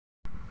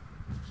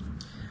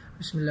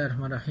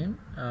Bismillahirrahmanirrahim.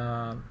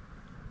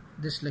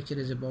 This lecture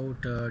is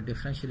about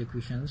differential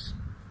equations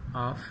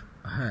of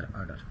higher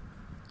order.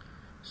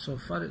 So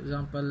for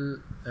example,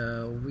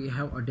 we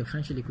have a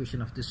differential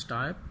equation of this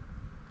type,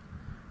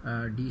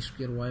 d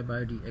square y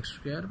by dx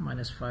square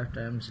minus 5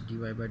 times dy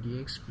by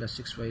dx plus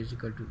 6y is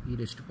equal to e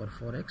raised to power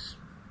 4x.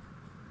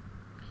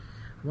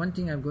 One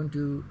thing I'm going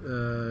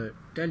to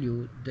tell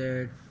you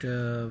that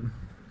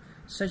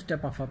such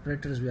type of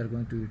operators we are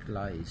going to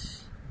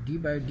utilize. D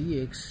by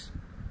dx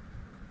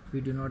we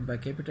denote by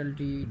capital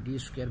D, d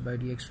square by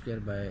dx square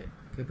by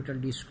capital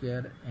D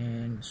square,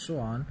 and so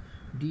on.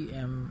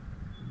 dm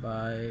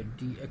by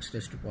dx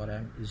raised to power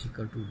m is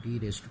equal to d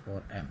raised to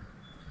power m.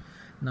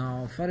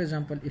 Now for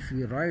example, if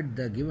we write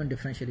the given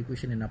differential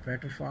equation in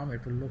operator form,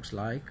 it will looks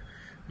like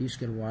d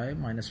square y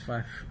minus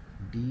 5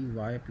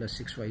 dy plus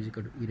 6y is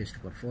equal to e raised to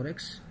power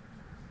 4x.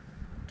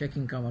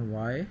 Taking common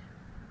y,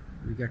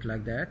 we get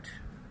like that.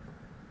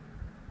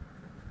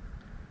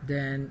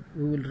 Then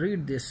we will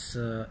read this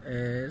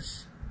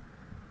as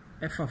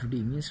f of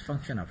d, means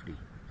function of d.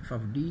 F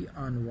of d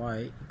on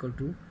y equal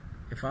to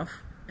f of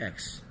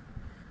x.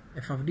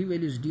 F of d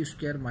value is d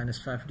square minus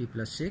 5d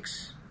plus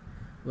 6,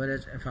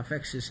 whereas f of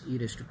x is e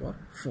raised to power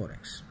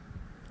 4x.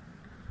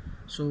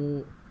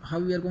 So how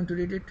we are going to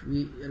read it?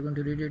 We are going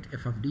to read it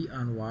f of d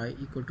on y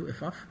equal to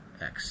f of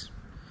x.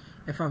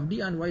 F of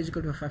d on y is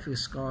equal to f of x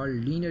is called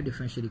linear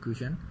differential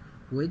equation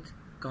with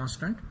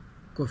constant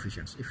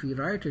coefficients. If we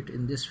write it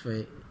in this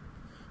way,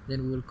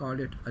 then we will call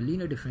it a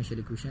linear differential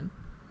equation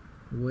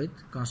with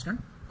constant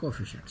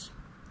coefficients.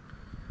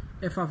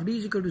 F of d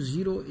is equal to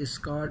 0 is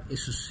called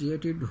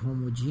associated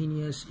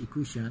homogeneous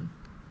equation,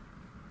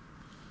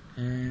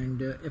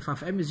 and f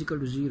of m is equal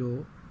to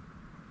 0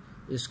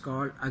 is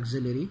called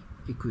auxiliary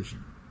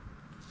equation.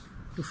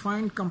 To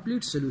find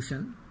complete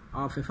solution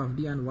of f of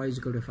d and y is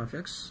equal to f of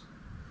x,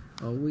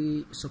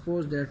 we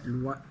suppose that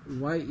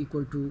y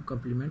equal to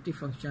complementary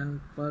function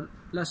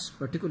plus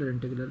particular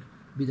integral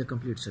be the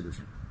complete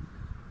solution.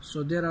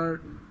 So there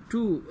are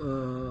two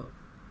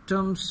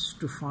terms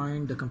to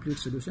find the complete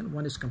solution.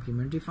 One is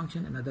complementary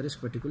function, another is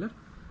particular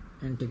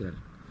integral.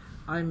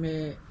 I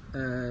may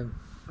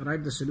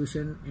write the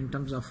solution in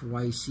terms of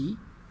yc,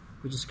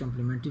 which is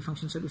complementary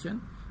function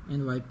solution,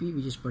 and yp,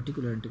 which is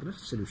particular integral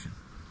solution.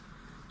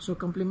 So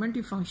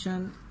complementary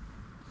function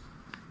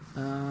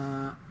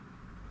can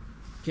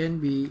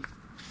be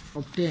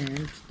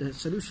obtained, the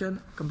solution,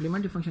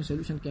 complementary function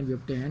solution can be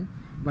obtained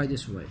by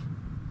this way.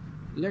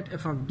 Let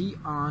f of d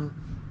on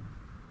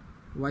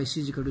yc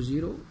is equal to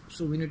 0,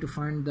 so we need to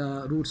find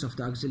the roots of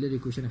the auxiliary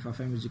equation f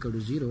of m is equal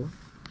to 0,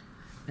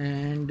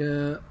 and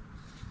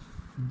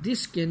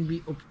this can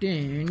be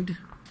obtained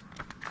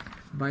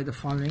by the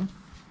following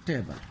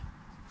table.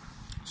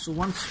 So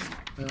once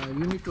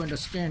you need to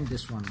understand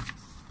this one,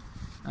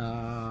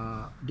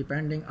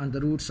 depending on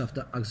the roots of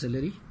the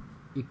auxiliary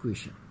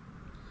equation,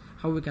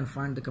 how we can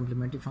find the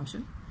complementary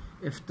function.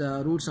 If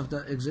the roots of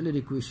the auxiliary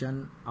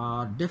equation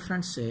are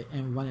different, say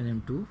m1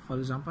 and m2 for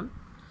example,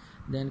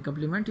 then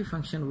complementary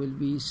function will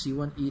be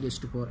c1 e raised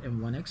to power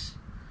m1x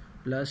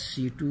plus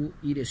c2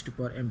 e raised to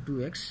power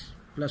m2x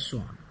plus so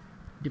on,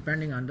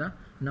 depending on the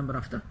number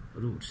of the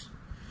roots.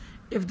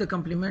 If the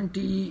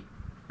complementary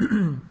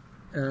if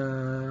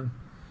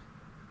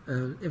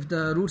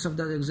the roots of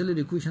the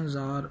auxiliary equations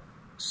are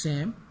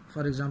same,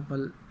 for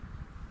example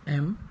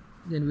m,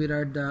 then we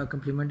write the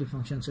complementary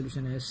function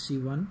solution as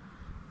c1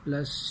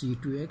 plus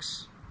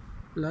c2x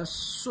plus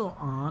so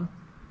on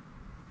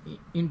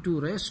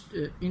into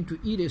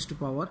e raised to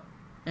power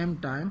m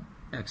time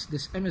x.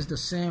 This m is the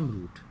same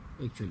root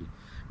actually,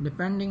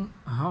 depending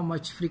how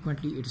much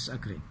frequently it is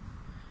occurring.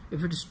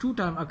 If it is 2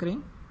 times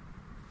occurring,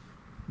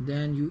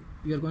 then you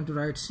are going to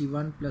write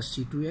c1 plus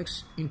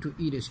c2x into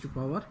e raised to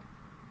power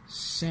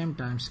same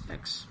times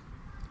x.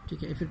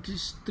 Okay. If it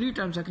is 3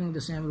 times occurring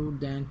the same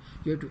root, then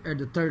you have to add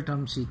the third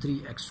term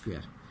c3x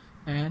square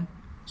and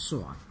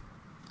so on.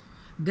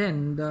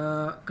 Then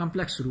the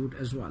complex root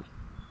as well.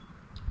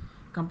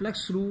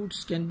 Complex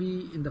roots can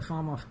be in the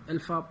form of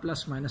alpha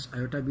plus minus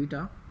iota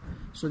beta.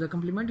 So the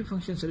complementary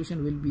function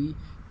solution will be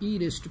e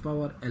raised to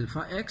power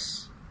alpha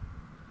x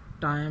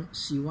times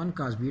c1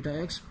 cos beta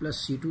x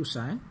plus c2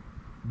 sin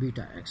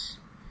beta x.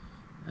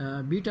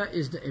 Beta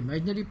is the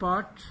imaginary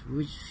part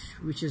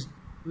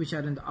which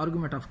are in the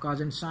argument of cos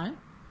and sine,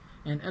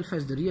 and alpha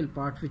is the real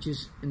part which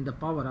is in the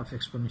power of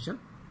exponential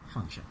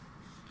function.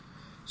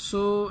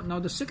 So now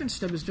the second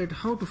step is that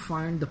how to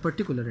find the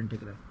particular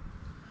integral.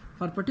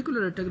 For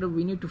particular integral,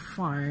 we need to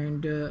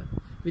find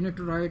we need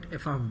to write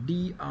f of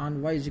d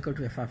on y is equal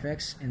to f of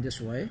x in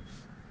this way.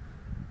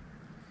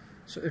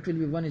 So it will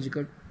be y is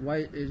equal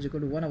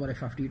to 1 over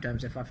f of d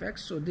times f of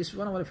x. So this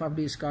 1 over f of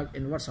d is called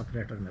inverse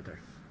operator method.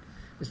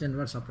 It's the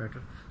inverse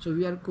operator. So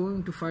we are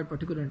going to find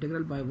particular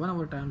integral by 1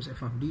 over times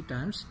f of d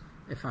times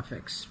f of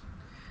x.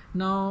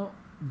 Now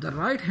the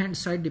right hand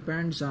side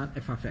depends on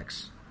f of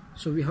x.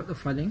 So we have the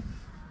following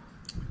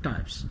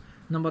types.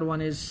 Number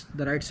one is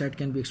the right side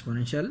can be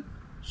exponential.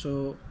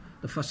 So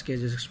the first case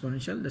is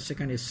exponential, the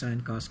second is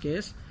sine cos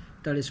case,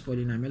 third is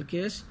polynomial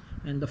case,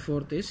 and the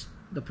fourth is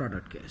the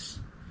product case.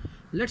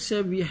 Let's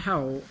say we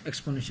have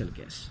exponential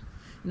case.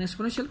 In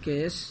exponential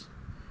case,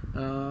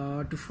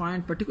 to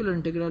find particular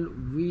integral,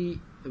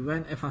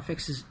 when f of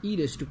x is e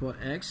raised to power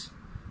x,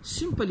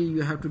 simply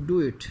you have to do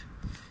it.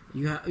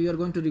 You are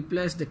going to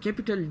replace the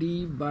capital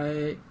D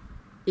by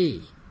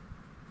a,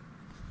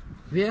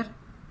 where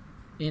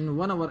in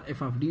 1 over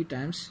f of d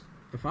times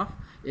f of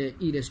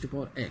e raised to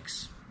power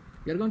x.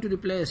 We are going to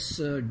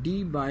replace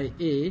d by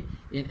a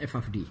in f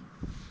of d.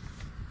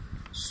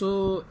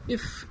 So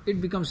if it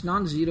becomes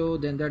non-zero,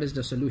 then that is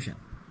the solution.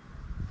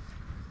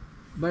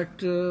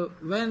 But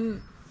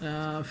when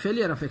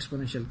failure of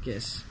exponential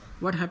case,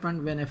 what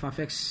happened when f of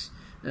x,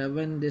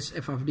 when this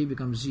f of d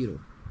becomes 0?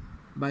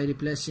 By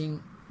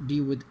replacing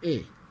d with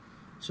a.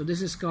 So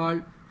this is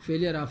called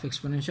failure of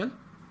exponential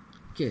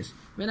case.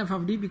 When f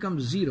of d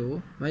becomes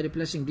 0 by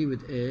replacing d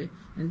with a,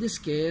 in this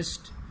case,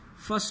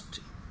 first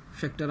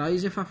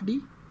factorize f of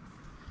d,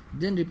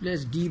 then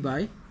replace d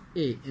by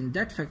a in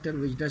that factor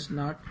which does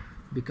not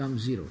become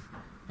 0,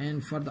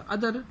 and for the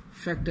other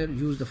factor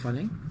use the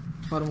following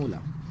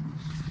formula.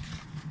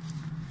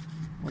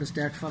 What is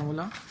that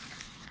formula?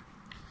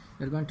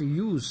 We are going to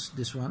use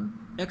this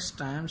one: x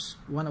times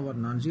 1 over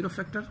non-zero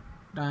factor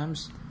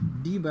times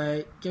d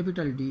by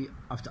capital D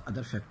of the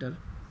other factor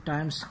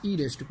times e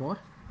raised to power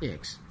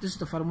ax. This is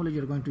the formula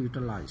you are going to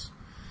utilize.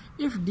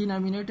 If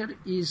denominator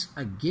is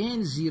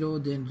again 0,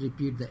 then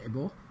repeat the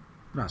above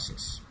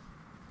process.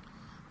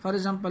 For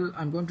example,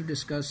 I'm going to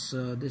discuss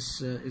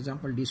this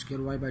example: d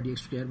square y by dx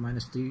square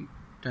minus 3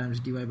 times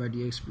dy by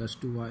dx plus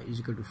 2y is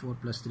equal to 4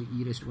 plus 3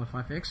 e raised to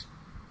power 5x.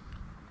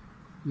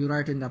 You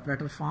write in the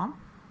operator form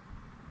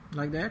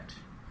like that.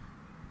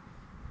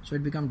 So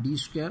it becomes d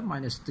square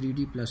minus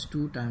 3d plus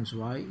 2 times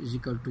y is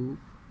equal to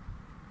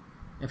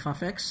f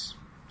of x.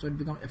 So it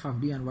becomes f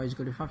of d and y is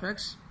equal to f of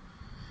x.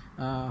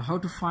 How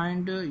to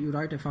find? You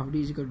write f of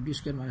d is equal to d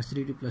square minus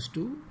 3d plus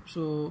 2.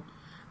 So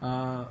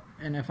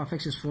and f of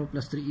x is 4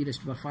 plus 3 e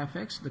raised to power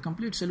 5x. The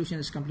complete solution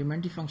is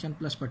complementary function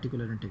plus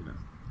particular integral.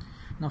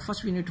 Now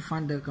first we need to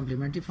find the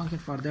complementary function.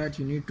 For that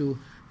you need to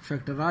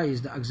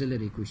factorize the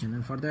auxiliary equation,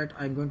 and for that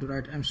I'm going to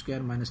write m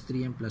square minus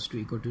 3m plus 2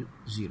 equal to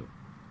 0.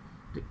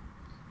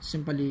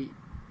 Simply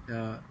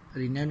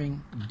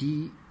renaming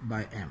d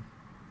by m.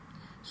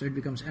 So it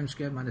becomes m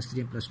square minus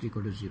 3m plus 2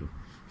 equal to 0.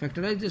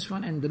 Factorize this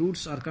one, and the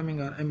roots are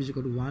coming are m is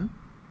equal to 1,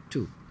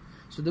 2.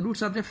 So the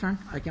roots are different.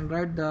 I can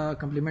write the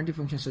complementary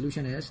function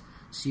solution as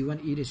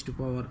c1 e raised to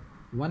power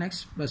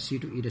 1x plus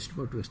c2 e raised to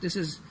power 2x. This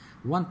is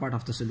one part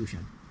of the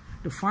solution.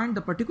 To find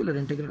the particular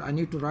integral, I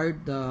need to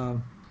write the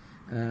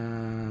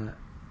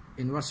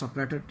inverse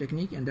operator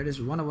technique, and that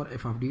is 1 over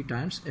f of d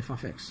times f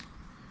of x.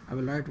 I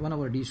will write 1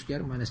 over d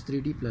square minus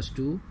 3d plus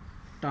 2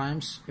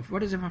 times,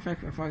 what is f of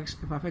x?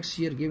 F of x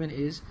here given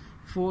is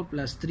 4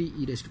 plus 3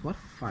 e raised to power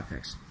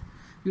 5x.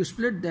 You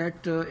split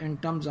that in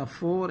terms of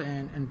 4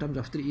 and in terms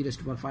of 3 e raised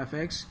to power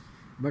 5x,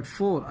 but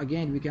 4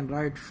 again we can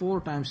write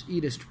 4 times e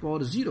raised to power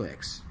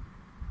 0x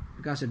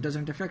because it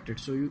doesn't affect it.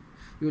 So you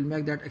will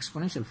make that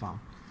exponential form.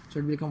 So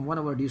it will become 1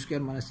 over d square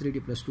minus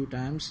 3d plus 2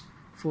 times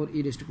 4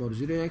 e raised to power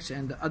 0x,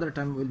 and the other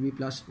term will be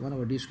plus 1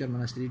 over d square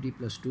minus 3d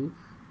plus 2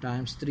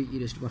 times 3 e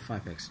raised to power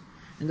 5x.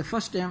 In the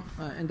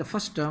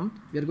first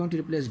term, we are going to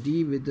replace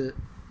d with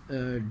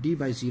d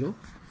by 0,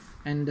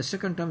 and the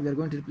second term we are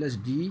going to replace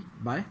d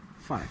by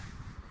 5.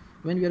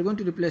 When we are going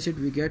to replace it,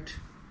 we get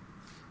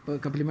a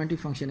complementary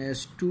function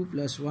as 2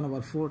 plus 1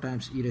 over 4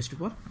 times e raised to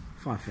power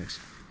 5x.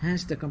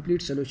 Hence the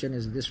complete solution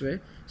is this way: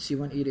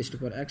 c1 e raised to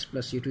power x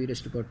plus c2 e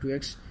raised to power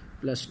 2x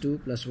plus 2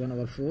 plus 1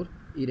 over 4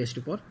 e raised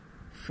to power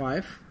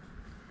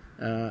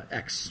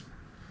 5x.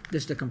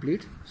 This is the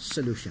complete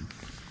solution.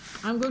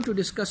 I'm going to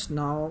discuss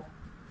now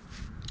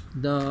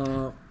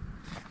the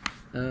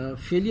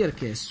failure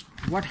case.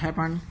 What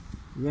happened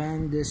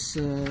when this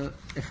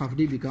f of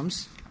d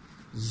becomes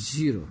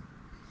 0?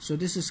 So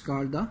this is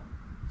called the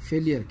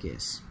failure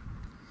case.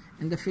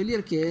 In the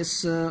failure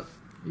case,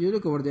 you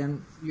look over,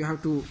 then you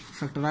have to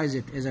factorize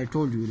it as I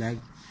told you like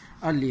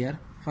earlier.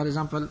 For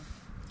example,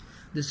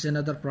 this is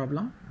another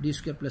problem: d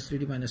square plus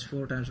 3d minus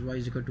 4 times y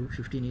is equal to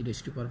 15 e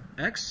raised to power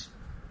x.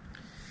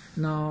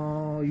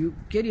 Now you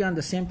carry on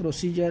the same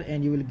procedure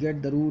and you will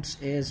get the roots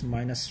as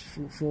minus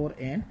 4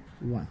 and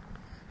 1.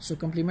 So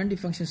complementary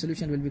function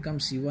solution will become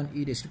c1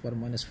 e raised to power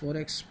minus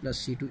 4x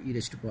plus c2 e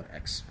raised to power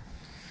x.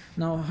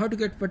 Now how to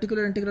get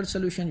particular integral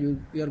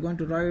solution? You are going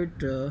to write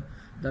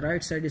the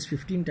right side is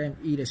 15 times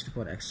e raised to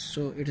power x.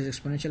 So it is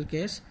exponential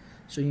case.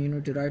 So you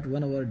need to write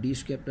 1 over d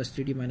square plus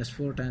 3d minus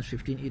 4 times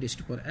 15 e raised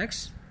to power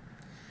x.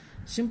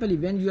 Simply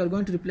when you are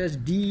going to replace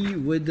d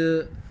with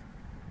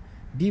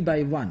d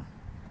by 1,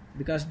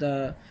 because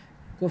the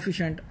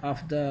coefficient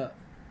of the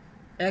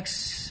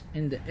x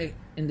in the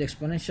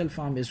exponential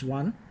form is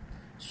 1,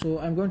 so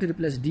I'm going to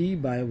replace d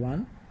by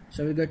 1.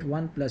 So I will get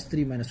 1 plus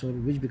 3 minus 4,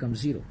 which becomes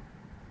 0.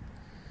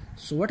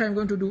 So what I'm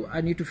going to do, I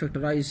need to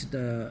factorize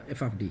the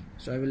f of d.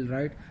 So I will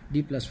write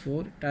d plus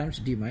 4 times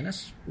d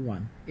minus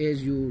 1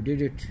 as you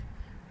did it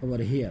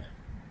over here.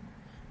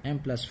 M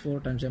plus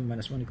 4 times m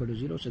minus 1 equal to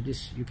 0. So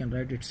this you can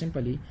write it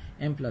simply: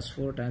 m plus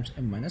 4 times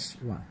m minus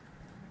 1.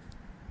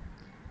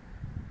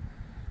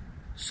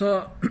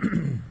 So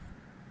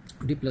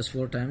d plus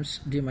 4 times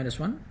d minus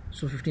 1,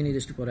 so 15 e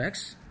raised to power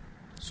x.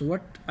 So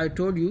what I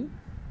told you,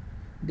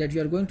 that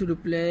you are going to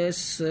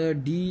replace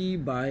d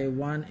by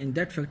 1 in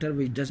that factor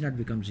which does not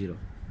become 0.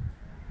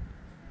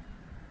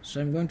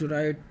 So I'm going to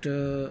write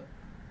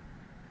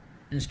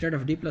instead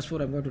of d plus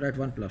 4, I'm going to write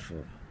 1 plus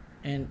 4.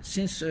 And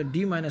since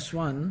d minus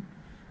 1,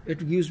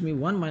 it gives me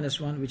 1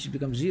 minus 1 which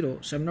becomes 0,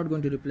 so I'm not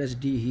going to replace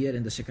d here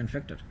in the second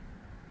factor.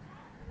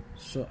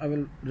 So I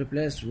will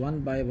replace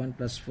 1 by 1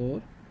 plus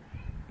 4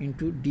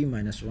 into d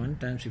minus 1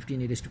 times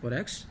 15 e raised to power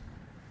x.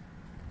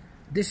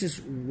 This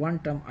is one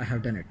term, I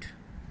have done it.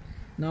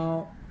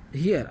 Now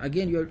here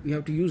again you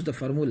have to use the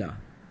formula.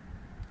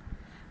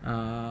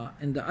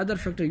 In the other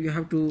factor you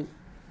have to,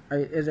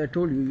 as I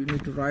told you, you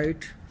need to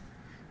write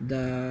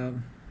the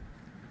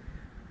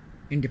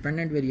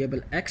independent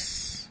variable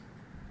x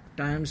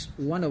times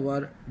 1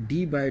 over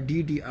d by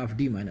dd of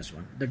d minus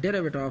 1, the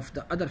derivative of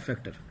the other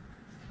factor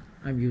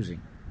I'm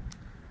using,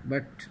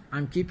 but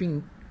I'm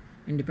keeping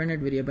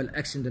independent variable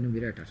x in the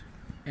numerator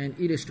and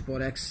e raised to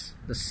power x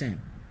the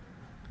same.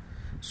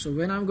 So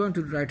when I'm going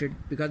to write it,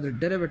 because the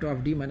derivative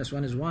of d minus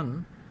 1 is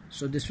 1,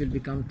 so this will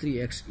become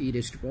 3x e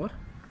raised to power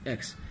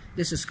x.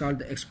 This is called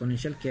the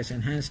exponential case,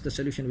 and hence the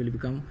solution will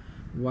become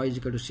y is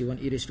equal to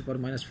c1 e raised to power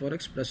minus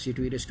 4x plus c2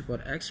 e raised to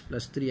power x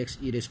plus 3x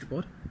e raised to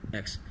power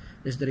x.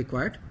 This is the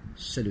required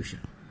solution.